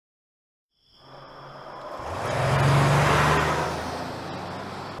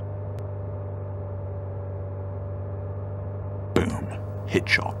hit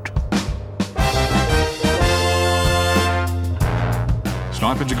shot.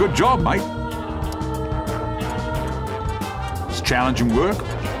 Sniping's a good job, mate. It's challenging work,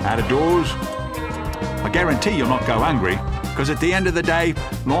 out of doors. I guarantee you'll not go hungry, because at the end of the day,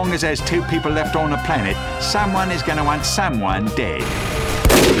 long as there's 2 people left on the planet, someone is going to want someone dead.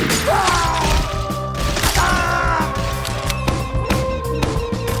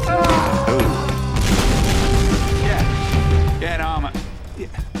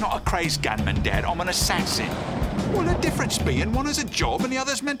 Not a crazed gunman, Dad. I'm an assassin. Well, the difference being one has a job and the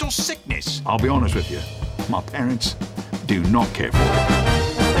other's mental sickness. I'll be honest with you. My parents do not care for it.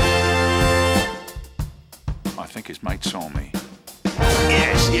 I think his mate saw me.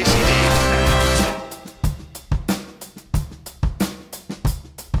 Yes, he did.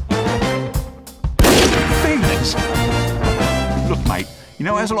 Feelings? Look, mate, you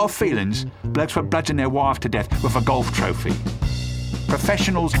know there's a lot of feelings. Blokes would bludgeon their wife to death with a golf trophy.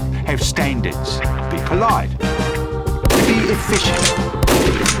 Professionals have standards. Be polite. Be efficient.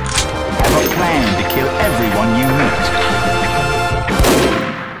 Have a plan to kill everyone you meet.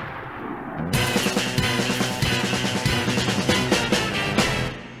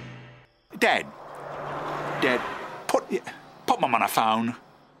 Dad, put Mum on a phone.